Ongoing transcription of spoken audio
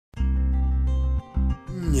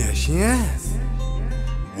Yes.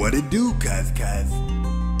 What it do, cuz?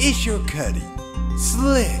 It's your Cuddy,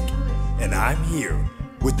 Slick, and I'm here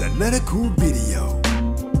with another cool video.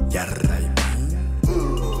 Ya right, man?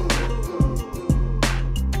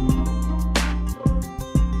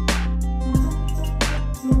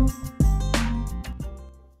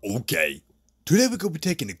 Okay, today we're gonna be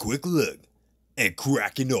taking a quick look and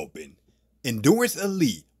cracking open Endurance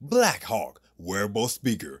Elite Black Hawk wearable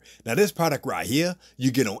speaker. Now this product right here,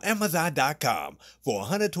 you get on Amazon.com for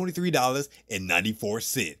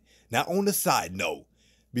 $123.94. Now on the side note,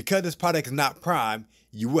 because this product is not Prime,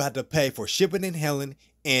 you will have to pay for shipping and handling,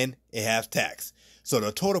 and it has tax. So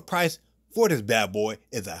the total price for this bad boy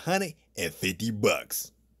is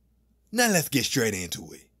 $150. Now let's get straight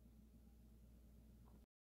into it.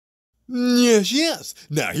 Yes.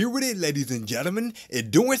 Now here it is, ladies and gentlemen.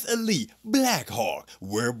 Endurance Elite Black Hawk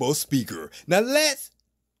wearable speaker. Now let's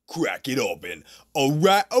crack it open.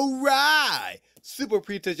 Alright. Super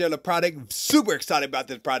appreciate the product. Super excited about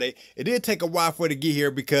this product. It did take a while for it to get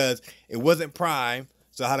here because it wasn't Prime.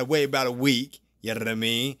 So I had to wait about a week. You know what I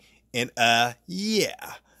mean? And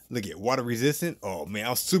yeah. Look at water resistant. Oh man,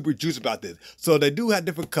 I'm super juiced about this. So they do have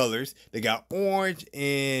different colors. They got orange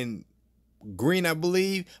and green, I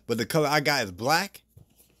believe, but the color I got is black.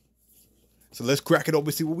 So let's crack it open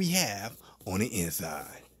and see what we have on the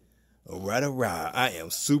inside. Alright. I am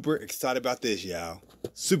super excited about this, y'all.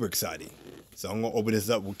 Super excited. So I'm gonna open this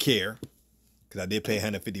up with care because I did pay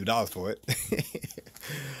 $150 for it.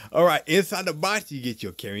 Alright, inside the box you get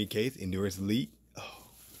your carrying case, Endurance Elite. Oh,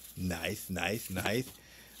 nice.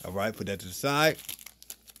 Alright, put that to the side.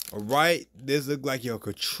 Alright, this looks like your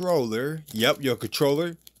controller. Yep, your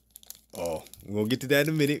controller. Oh, we're going to get to that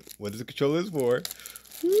in a minute. What the controller is for.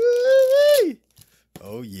 Woo-wee!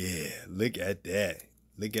 Oh, yeah. Look at that.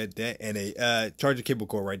 And a charger cable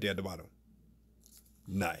cord right there at the bottom.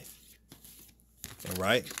 Nice. All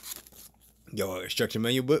right. Your instruction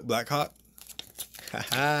manual book, Black Hawk.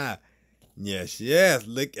 Haha. Yes.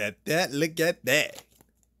 Look at that.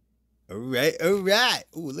 All right.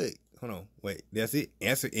 Ooh, look. Hold on. Wait. That's it.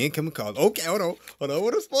 Answer incoming calls. Okay, hold on. I don't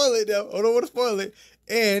want to spoil it, though.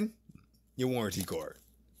 And your warranty card.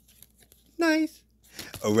 Nice.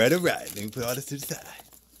 Alright. Let me put all this to the side.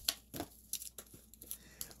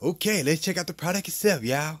 Okay, let's check out the product itself,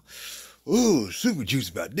 y'all. Ooh, super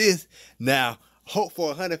juicy about this. Now, hope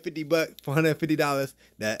for $150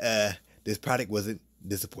 that this product wasn't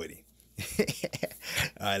disappointing.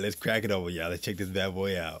 Alright, let's crack it over, y'all. Let's check this bad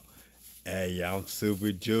boy out. Hey, y'all, I'm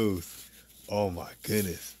super juiced. Oh my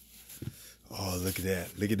goodness. Oh, look at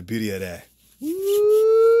that. Look at the beauty of that.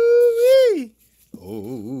 Woo-wee.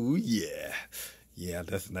 Oh, yeah. Yeah,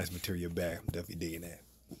 that's a nice material bag. I'm definitely digging that.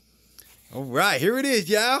 All right, here it is,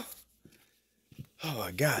 y'all. Oh,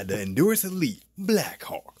 my God. The Endurance Elite Black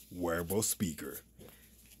Hawk wearable speaker.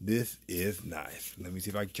 This is nice. Let me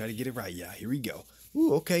see if I can try to get it right, y'all. Here we go.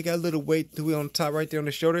 Ooh, okay. Got a little weight to it on the top right there on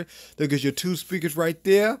the shoulder. Look at your two speakers right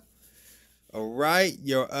there. All right,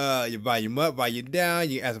 your volume up, volume down.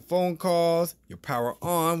 You can answer phone calls. Your power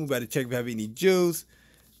on. We better check if we have any juice.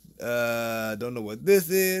 Don't know what this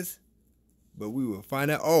is, but we will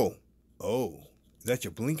find out. Oh, is that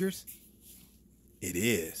your blinkers? It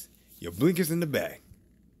is. Your blinkers in the back.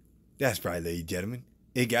 That's right, ladies and gentlemen.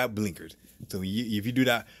 It got blinkers. So if you do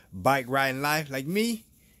that bike riding life like me,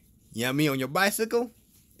 you know what I mean, on your bicycle,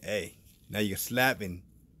 hey, now you can slap and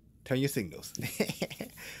turn your signals.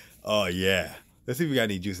 Oh, yeah. Let's see if we got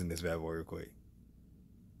any juice in this bad boy real quick.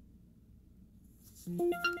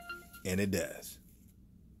 And it does.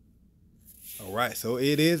 All right, so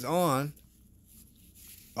it is on.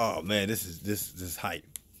 Oh, man, this is hype.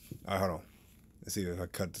 All right, hold on. Let's see if I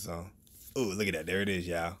cut this on. Oh, look at that. There it is,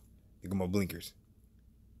 y'all. Look at my blinkers.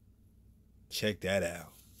 Check that out.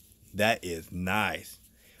 That is nice.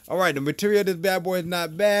 All right, the material of this bad boy is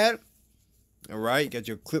not bad. All right, got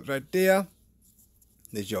your clips right there.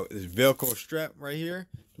 This Velcro strap right here,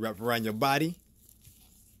 wrap around your body.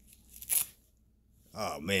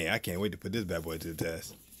 Oh man, I can't wait to put this bad boy to the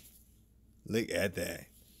test. Look at that.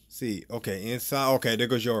 See, okay, inside. Okay, there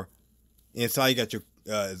goes your inside. You got your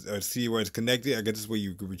see where it's connected. I guess this is where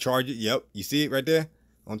you can recharge it. Yep, you see it right there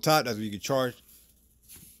on top. That's where you can charge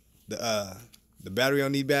the battery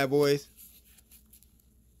on these bad boys.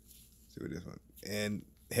 Let's see what this one, and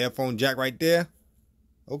headphone jack right there.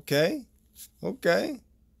 Okay.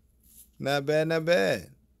 Not bad.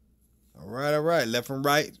 All right. Left and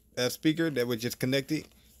right speaker that was just connected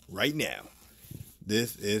right now.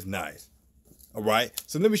 This is nice. All right.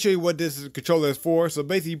 So let me show you what this controller is for. So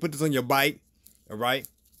basically you put this on your bike. All right.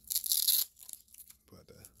 Put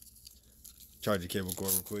the charger cable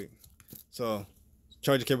cord real quick. So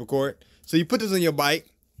charge your cable cord. So you put this on your bike,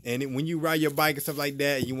 and when you ride your bike and stuff like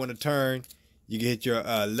that, and you want to turn, you can hit your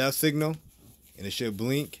left signal, and it should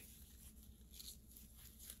blink.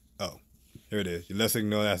 Oh, here it is. Your left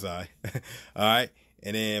signal on that side. All right.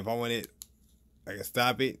 And then if I want it, I can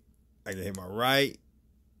stop it. I can hit my right.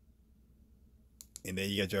 And then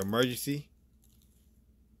you got your emergency.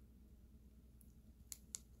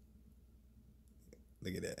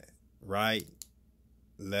 Look at that. Right,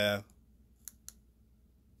 left,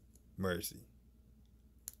 emergency.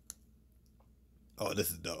 Oh, this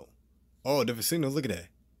is dope. Oh, different signals. Look at that.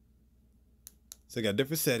 So you got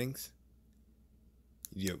different settings.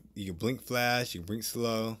 You can blink flash, you can blink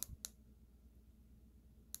slow.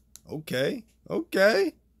 Okay,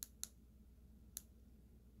 okay.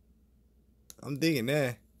 I'm digging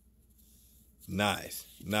that. Nice,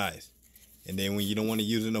 nice. And then when you don't want to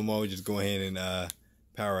use it no more, just go ahead and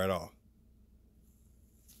power it off.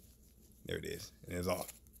 There it is. And it's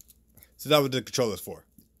off. So that's what the controller's for.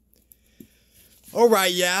 All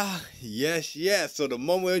right, y'all. Yes, yes. So the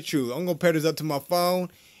moment of truth. I'm going to pair this up to my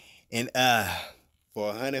phone. And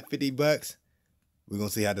for $150, we're going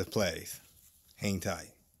to see how this plays. Hang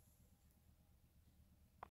tight.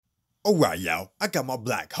 All right, y'all. I got my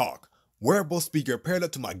Black Hawk wearable speaker paired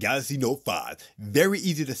up to my Galaxy Note 5. Very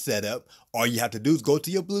easy to set up. All you have to do is go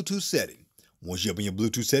to your Bluetooth setting. Once you're up in your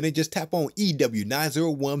Bluetooth setting, just tap on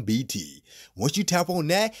EW901BT. Once you tap on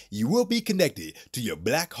that, you will be connected to your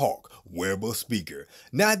Black Hawk wearable speaker.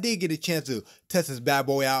 Now, I did get a chance to test this bad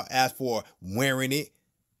boy out as for wearing it,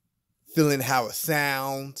 feeling how it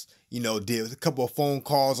sounds. You know, did a couple of phone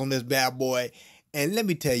calls on this bad boy. And let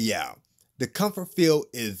me tell y'all, the comfort feel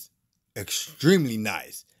is extremely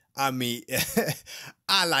nice. I mean,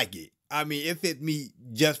 I like it. I mean, it fits me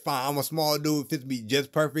just fine. I'm a small dude. It fits me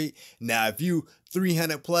just perfect. Now, if you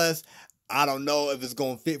 300 plus, I don't know if it's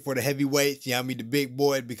going to fit for the heavyweights. You know what I mean? The big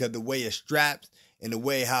boys, because the way it straps and the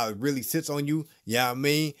way how it really sits on you. You know what I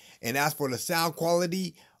mean? And as for the sound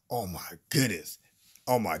quality, oh my goodness.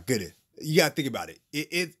 Oh my goodness. You got to think about it.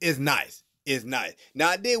 It's nice. It's nice. Now,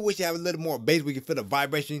 I did wish you had a little more bass. We can feel the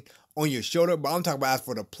vibration on your shoulder. But I'm talking about as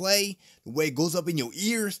for the play, the way it goes up in your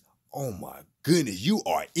ears. Oh my goodness, you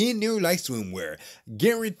are in there like swimwear.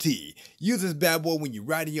 Guarantee. Use this bad boy when you're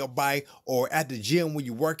riding your bike or at the gym when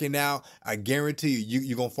you're working out. I guarantee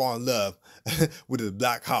you're going to fall in love with this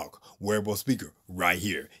Black Hawk wearable speaker right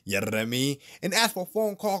here. You know what I mean? And as for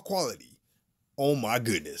phone call quality, oh my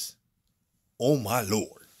goodness. Oh my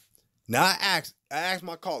Lord. Now I asked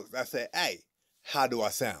my callers, I said, hey, how do I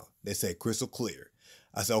sound? They said crystal clear.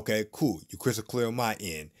 I said, okay, cool. You're crystal clear on my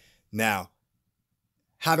end. Now,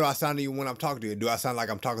 how do I sound to you when I'm talking to you? Do I sound like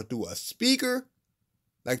I'm talking through a speaker?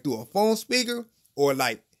 Like through a phone speaker? Or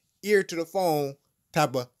like ear to the phone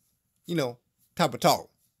type of, type of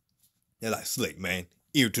talk? They're like, slick, man.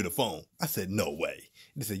 Ear to the phone. I said, no way.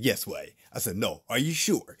 They said, yes way. I said, no. Are you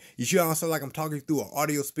sure? You sure I don't sound like I'm talking through an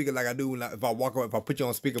audio speaker like I do if I walk away, if I put you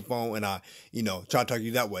on speakerphone and I, try to talk to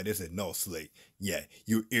you that way? They said, no, slick. Yeah,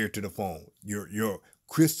 you're ear to the phone. You're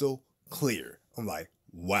crystal clear. I'm like,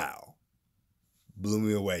 wow. Blew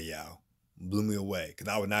me away, y'all. Blew me away. Because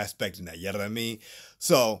I was not expecting that. You know what I mean?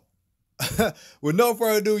 So, with no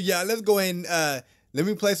further ado, y'all, let's go ahead and let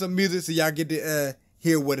me play some music so y'all get to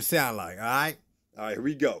hear what it sounds like. All right? All right, here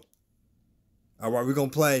we go. All right, we're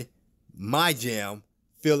going to play my jam,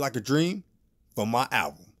 Feel Like a Dream, from my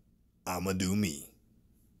album, I'ma Do Me,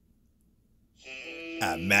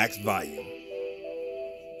 at max volume.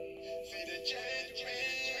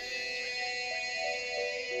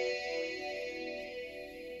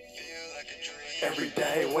 Every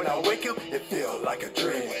day when I wake up, it feels like a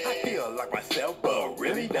dream. I feel like myself, but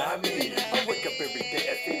really not me. I wake up every day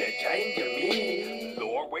and see the change in me.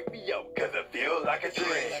 Lord, wake me up, cause it feels like a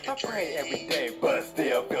dream. I pray every day, but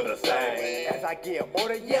still feel the same. As I get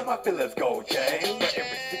older, yeah, my feelings gon' change. But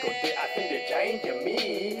every single day I see the change in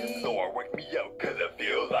me. Lord, wake me up, cause it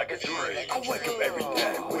feels like a dream. I wake up every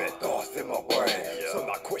day with thoughts in my brain. Some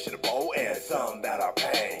are questionable and some that are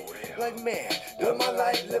pain. Like, man, does my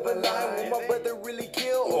life live a lie? Will my brother really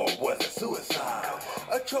kill, or was it suicide?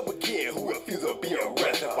 A troubled kid who refused to be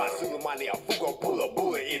arrested by Suleimani who gon' pull a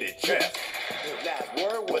bullet in his chest. His last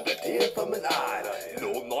word was a tear from his eye.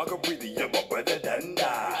 No longer breathing, yeah, my brother done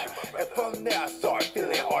died. And from there I start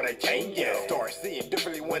feeling all the changes. Start seeing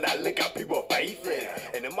differently when I look at people's faces.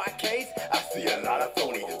 And in my case, I see a lot of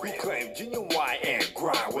phony. We claim genuine and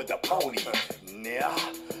grind with the pony. Nah,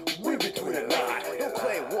 we between the lines. Don't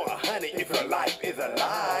claim 100 if your life is a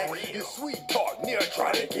lie. You sweet talk, near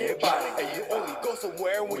try to get by. And you only go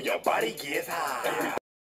somewhere when your body gets high.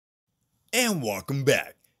 And welcome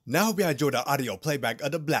back. Now I hope y'all enjoyed the audio playback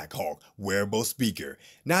of the Blackhawk wearable speaker.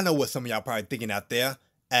 Now I know what some of y'all probably thinking out there.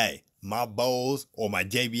 Hey, my Bose or my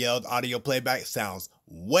JBL's audio playback sounds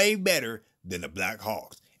way better than the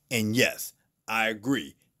Blackhawks. And yes, I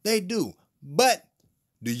agree, they do. But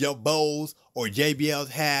do your Bose or JBLs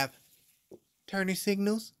have turning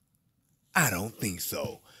signals? I don't think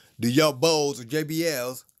so. Do your Bose or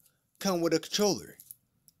JBLs come with a controller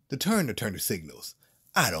to turn the turner signals?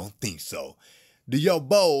 I don't think so. Do your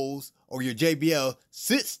Bose or your JBL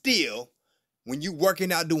sit still when you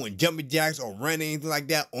working out doing jumping jacks or running anything like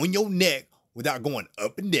that on your neck without going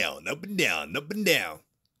up and down, up and down, up and down?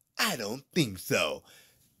 I don't think so.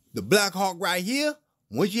 The Blackhawk right here,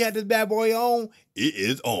 once you have this bad boy on, it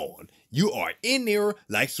is on. You are in there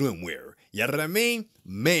like swimwear. You know what I mean?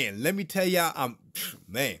 Man, let me tell y'all,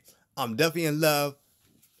 I'm definitely in love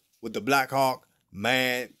with the Blackhawk.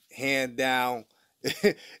 Man, hand down.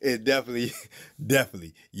 It's definitely,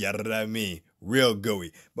 you know what I mean? Real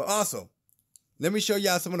gooey. But also, let me show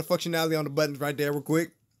y'all some of the functionality on the buttons right there real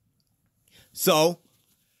quick. So,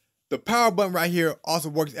 the power button right here also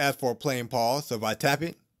works as for play and pause. So if I tap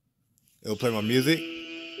it, it'll play my music.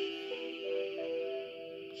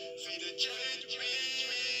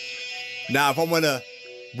 Now, if I want to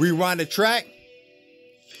rewind the track,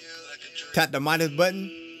 tap the minus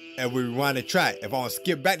button and we rewind the track. If I want to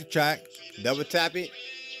skip back the track, double tap it.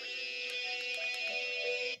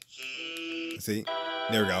 See,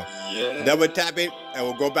 there we go. Yeah. Double tap it and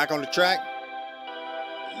we'll go back on the track.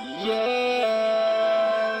 Yeah.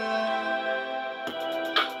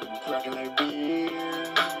 Cracking like beer.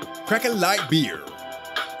 Cracking like beer.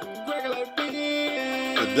 Cracking like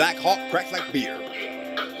beer. The Blackhawk cracks like beer.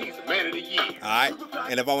 Yeah, he's the man of the year. Alright,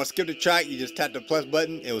 and if I want to skip the track, you just tap the plus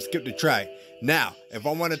button, it will skip the track. Now, if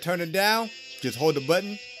I want to turn it down, just hold the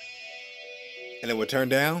button, and it will turn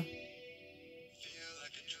down.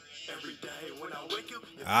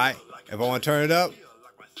 Alright, if I want to turn it up,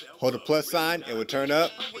 hold the plus sign, it will turn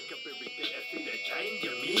up.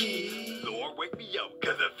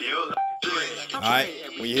 Alright,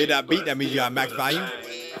 when you hear that beat, that means you got max volume.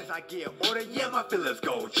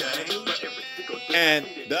 And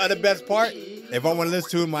the other best part, if I want to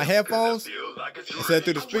listen to my headphones, instead of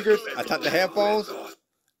through the speakers, I tap the headphones,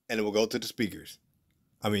 and it will go to the speakers.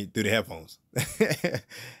 I mean, through the headphones,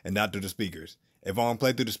 and not through the speakers. If I want to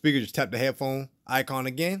play through the speakers, just tap the headphone icon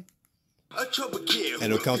again, and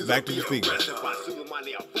it'll come back to the speakers.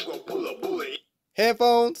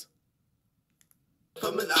 Headphones,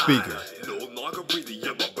 speakers.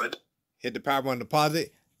 Hit the power button to pause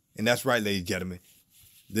it, and that's right, ladies and gentlemen.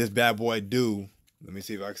 This bad boy do, let me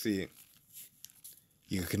see if I can see it.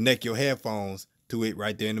 You can connect your headphones to it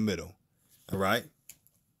right there in the middle. All right,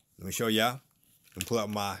 let me show y'all. And pull out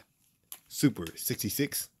my Super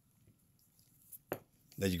 66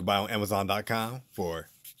 that you can buy on Amazon.com for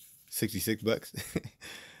 66 bucks.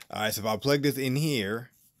 All right, so if I plug this in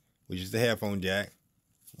here, which is the headphone jack,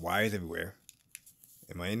 wires everywhere.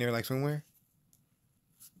 Am I in there like somewhere?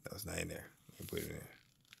 No, it's not in there. Let me put it in there.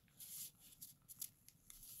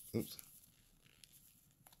 Oops.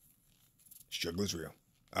 Struggle is real.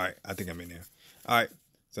 All right, I think I'm in there. All right,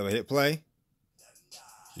 so I hit play.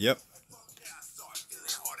 Yep.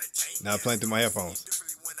 Now I'm playing through my headphones.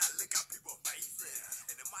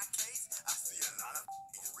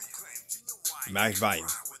 Max volume.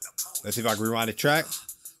 Let's see if I can rewind the track.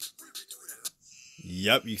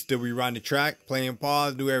 Yep, you still rewind the track, play and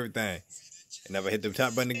pause, do everything. And if I hit the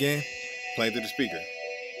top button again, play through the speaker.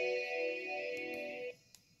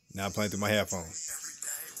 Now I'm playing through my headphones.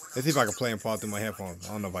 Let's see if I can play and pause through my headphones.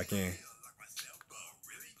 I don't know if I can.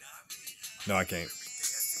 No, I can't.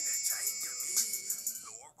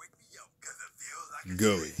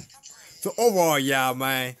 Gooey. So overall, y'all,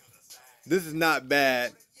 man, this is not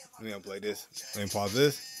bad. Let me unplay this. Let me pause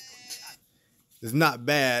this. It's not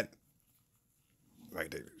bad.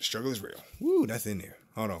 Right there. The struggle is real. Woo, that's in there.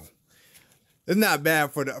 Hold on. It's not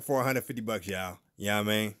bad for 150 bucks, y'all. You know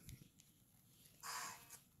what I mean?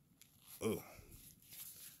 Ooh.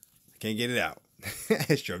 Can't get it out.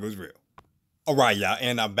 Struggle is real. All right, y'all,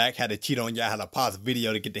 and I'm back. Had to cheat on y'all. Had to pause the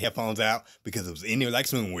video to get the headphones out because it was in there like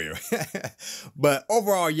swimwear. But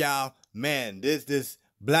overall, y'all, man, this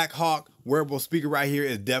Blackhawk wearable speaker right here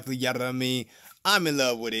is definitely, y'all know what I mean. I'm in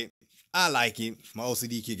love with it. I like it. My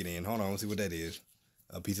OCD kicking in. Hold on, let's see what that is.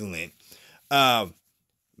 A piece of lint.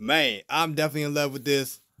 Man, I'm definitely in love with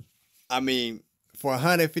this. I mean, for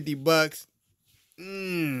 150 bucks, I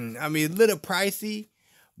mean, a little pricey,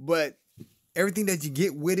 but everything that you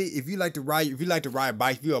get with it, if you like to ride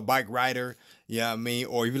bikes, if you're a bike rider, you know what I mean,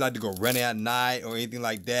 or if you like to go running at night or anything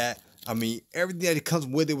like that, I mean, everything that comes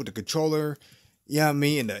with it, with the controller, You know what I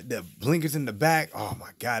mean? And the blinkers in the back. Oh my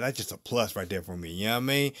God, that's just a plus right there for me. You know what I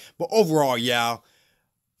mean? But overall, y'all,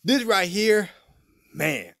 this right here,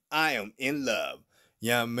 man, I am in love. You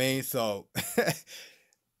know what I mean? So,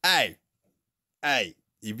 hey,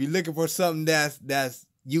 if you're looking for something that's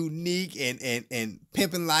unique and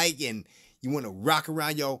pimping like, and you want to rock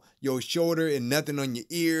around your shoulder and nothing on your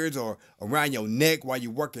ears or around your neck while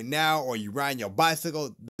you're working out or you riding your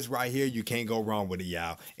bicycle, this right here, you can't go wrong with it,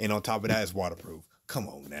 y'all. And on top of that, it's waterproof. Come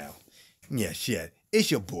on now. Yeah, shit. It's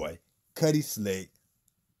your boy, Cuddy Slick.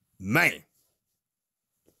 Man,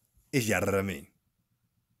 it's Yarameen.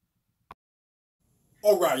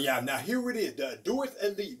 Alright, y'all, now here it is, the Endurance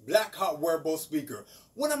Elite Black Hot Wearable Speaker.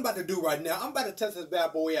 What I'm about to do right now, I'm about to test this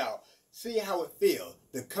bad boy out. See how it feels,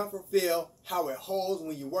 the comfort feel, how it holds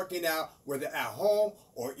when you're working out, whether at home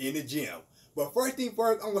or in the gym. But first thing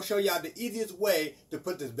first, I'm going to show y'all the easiest way to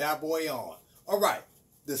put this bad boy on. Alright,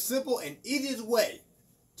 the simple and easiest way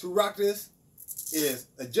to rock this is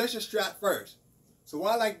adjust your strap first. So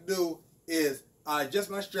what I like to do is I adjust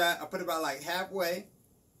my strap, I put it about like halfway,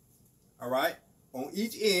 alright, on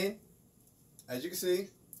each end, as you can see,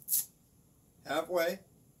 halfway.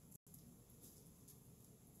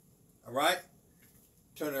 Alright,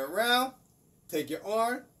 turn it around, take your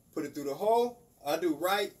arm, put it through the hole. I do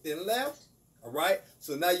right, then left. Alright,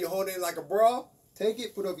 so now you're holding it like a bra. Take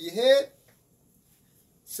it, put it over your head.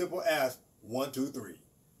 Simple as 1, 2, 3.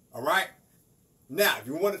 Alright, now if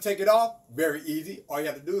you want to take it off, very easy. All you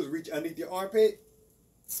have to do is reach underneath your armpit,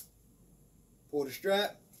 pull the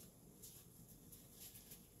strap,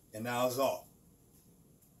 and now it's off.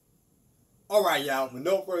 Alright, y'all, with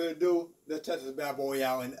no further ado, let's test this bad boy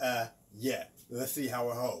out and yeah, let's see how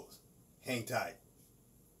it holds. Hang tight.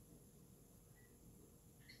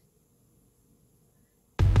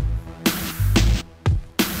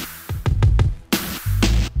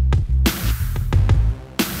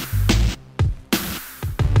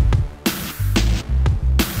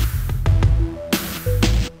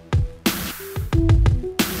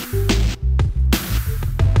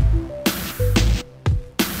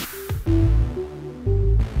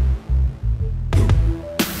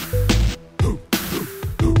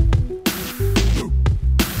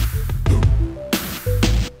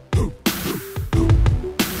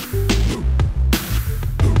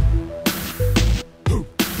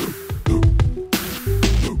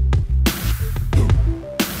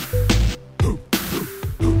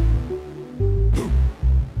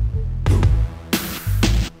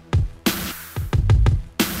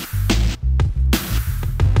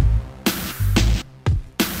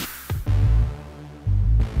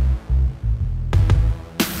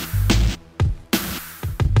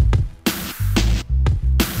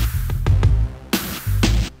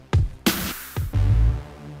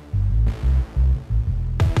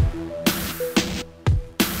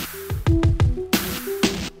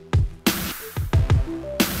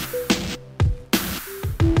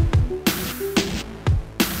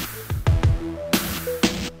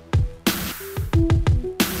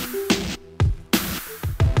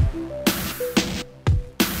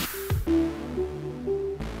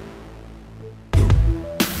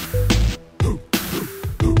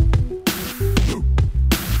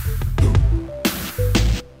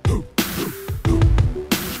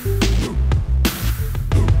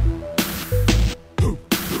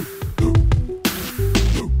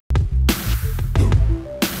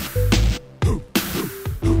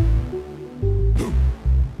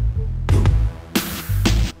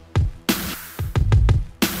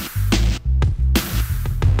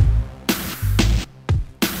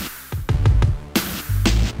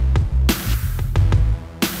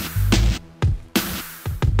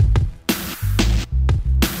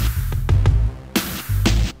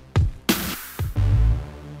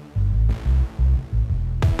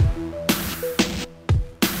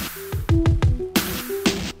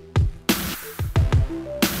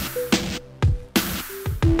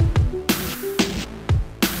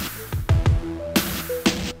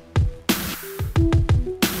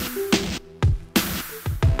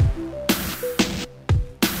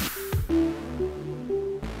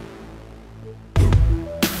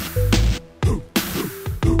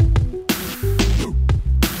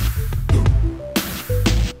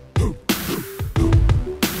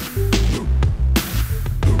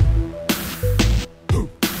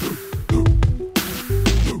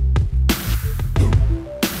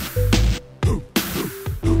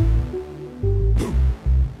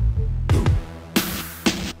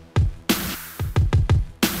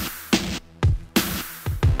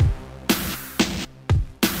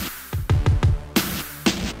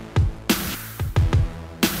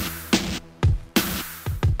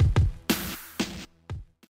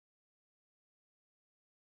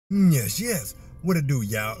 Yes. What it do,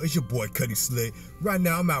 y'all? It's your boy Cuddy Slick. Right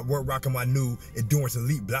now, I'm at work rocking my new Endurance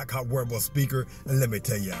Elite Black Hot Wearable speaker, and let me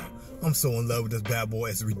tell y'all, I'm so in love with this bad boy,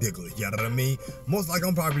 it's ridiculous. You know what I mean? Most likely,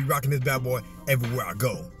 I'm probably rocking this bad boy everywhere I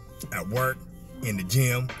go. At work, in the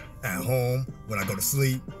gym, at home, when I go to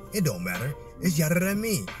sleep. It don't matter. It's yada what I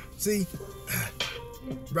mean. See?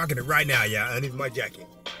 Rocking it right now, y'all, underneath my jacket.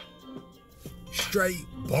 Straight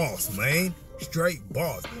boss, man. Straight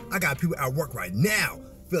boss. I got people at work right now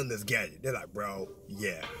feeling this gadget. They're like, bro,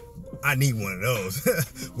 yeah, I need one of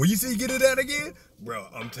those. Will you see you get it out again? Bro,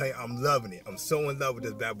 I'm telling you, I'm loving it. I'm so in love with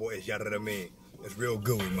this bad boy. It's yada what I mean. It's real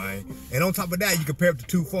gooey, man. And on top of that, you can pair up to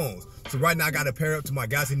 2 phones. So right now, I got to pair up to my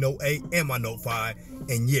Galaxy Note 8 and my Note 5.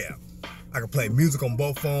 And yeah, I can play music on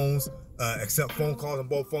both phones, accept phone calls on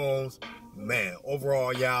both phones. Man,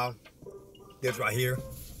 overall, y'all, this right here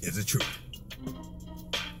is the truth.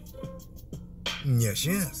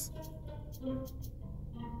 Yes.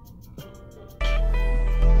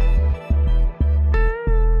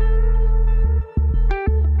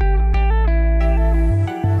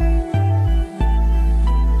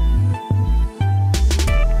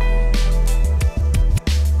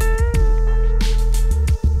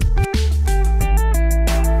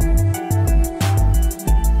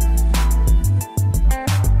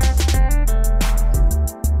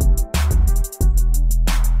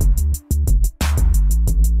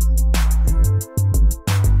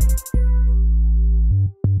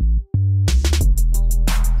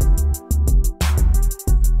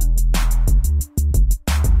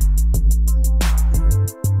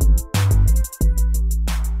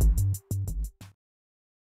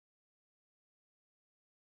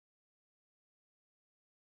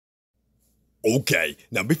 Okay,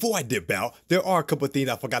 now before I dip out, there are a couple of things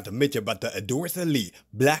I forgot to mention about the Endurance Elite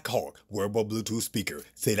Black Hawk wearable Bluetooth speaker.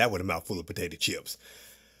 Say that with a mouthful of potato chips.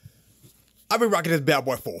 I've been rocking this bad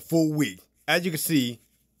boy for a full week. As you can see,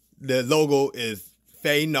 the logo is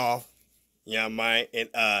fading off. Yeah, man. And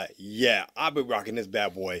yeah, I've been rocking this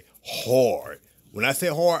bad boy hard. When I say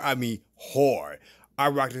hard, I mean hard. I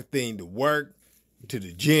rock this thing to work, to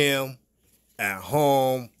the gym, at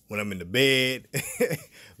home, when I'm in the bed,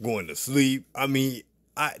 going to sleep. I mean,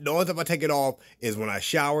 the only time I take it off is when I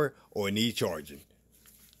shower or need charging.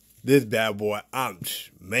 This bad boy, I'm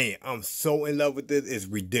so in love with this. It's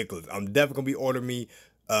ridiculous. I'm definitely gonna be ordering me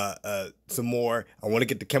some more. I want to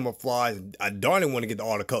get the camouflage. I darn want to get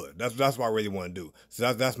all the colors. That's what I really want to do.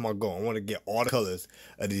 So that's my goal. I want to get all the colors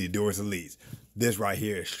of the Endurance Elites. This right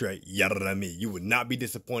here is straight yada than me. You would not be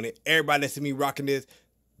disappointed. Everybody that see me rocking this,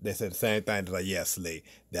 they said the same thing. They're like, yeah, Slay,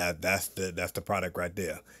 that's the product right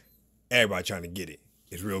there. Everybody trying to get it.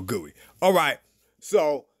 It's real gooey. All right.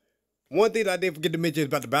 So one thing that I did forget to mention is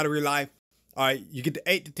about the battery life. All right, you get to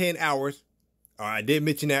 8 to 10 hours. All right, I did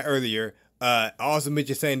mention that earlier. I also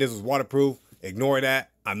mentioned saying this was waterproof. Ignore that.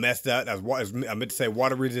 I messed up. I meant to say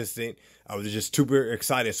water resistant. I was just super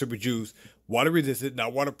excited, super juiced. Water resistant,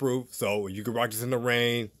 not waterproof. So you can rock this in the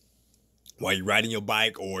rain while you're riding your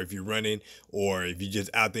bike, or if you're running, or if you're just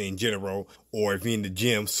out there in general, or if you're in the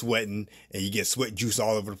gym sweating and you get sweat juice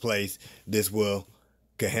all over the place. This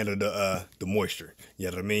can handle the moisture. You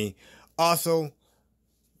know what I mean? Also,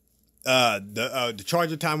 the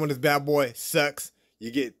charger time on this bad boy sucks. You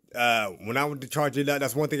get when I went to charge it up,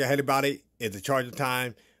 that's one thing I hate about it, is the charger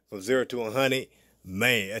time from 0 to 100.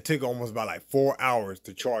 Man, it took almost about like 4 hours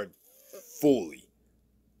to charge fully,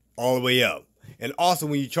 all the way up. And also,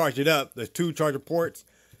 when you charge it up, there's 2 charger ports.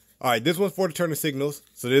 All right, this one's for the turning signals,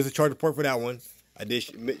 so there's a charger port for that one. I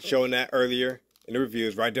did showing that earlier in the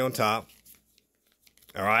reviews, right there on top.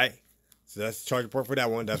 All right, so that's the charger port for that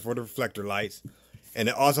one. That's for the reflector lights. And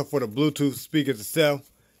then also for the Bluetooth speakers itself,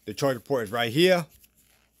 the charger port is right here.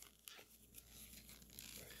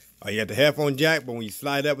 You got the headphone jack, but when you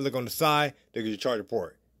slide up and look on the side, there's your charger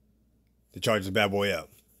port to charge the bad boy up.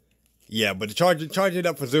 Yeah, but the charging it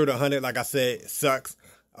up from 0 to 100, like I said, sucks.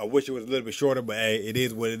 I wish it was a little bit shorter, but hey, it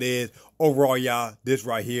is what it is. Overall, y'all, this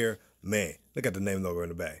right here, man, look at the name logo in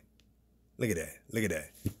the back. Look at that. Look at that.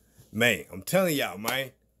 Man, I'm telling y'all,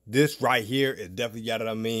 man, this right here is definitely yada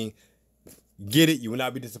what I mean. Get it. You will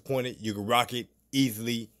not be disappointed. You can rock it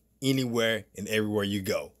easily anywhere and everywhere you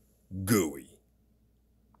go. Gooey.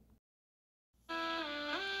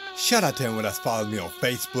 Shout out to everyone that's followed me on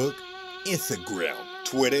Facebook, Instagram,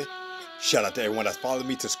 Twitter. Shout out to everyone that's followed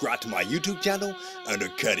me. Subscribe to my YouTube channel under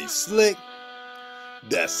Cuddy Slick.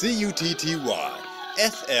 That's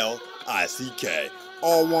CUTTYSLICK.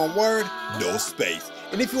 All one word, no space.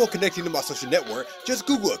 And if you want connecting to my social network, just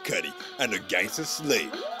Google Cuddy under Gangsta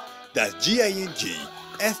Slick. That's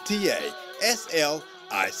GANGSTASLICK.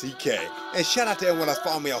 ICK. And shout out to everyone that's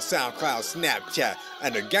following me on SoundCloud, Snapchat,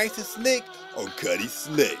 and the Gangsta Slick or Cuddy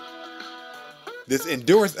Slick. This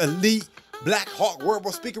Endurance Elite Black Hawk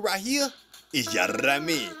wearable speaker right here is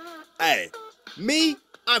Yarami. Hey, me,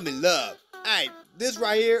 I'm in love. Hey, this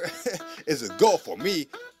right here is a goal for me.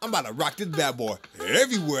 I'm about to rock this bad boy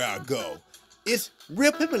everywhere I go. It's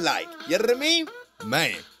real pimpin' like, you know what I mean?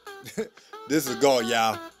 Man, this is a goal,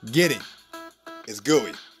 y'all. Get it. It's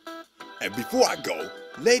gooey. And before I go,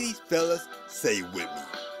 ladies, fellas, say with me.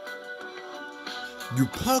 You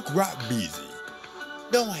punk rock busy.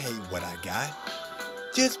 Don't hate what I got.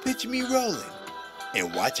 Just picture me rolling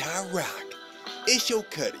and watch how I rock. It's your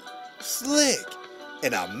Cuddy, Slick,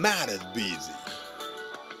 and I'm not as busy.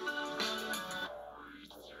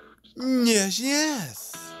 Yes,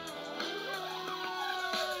 yes.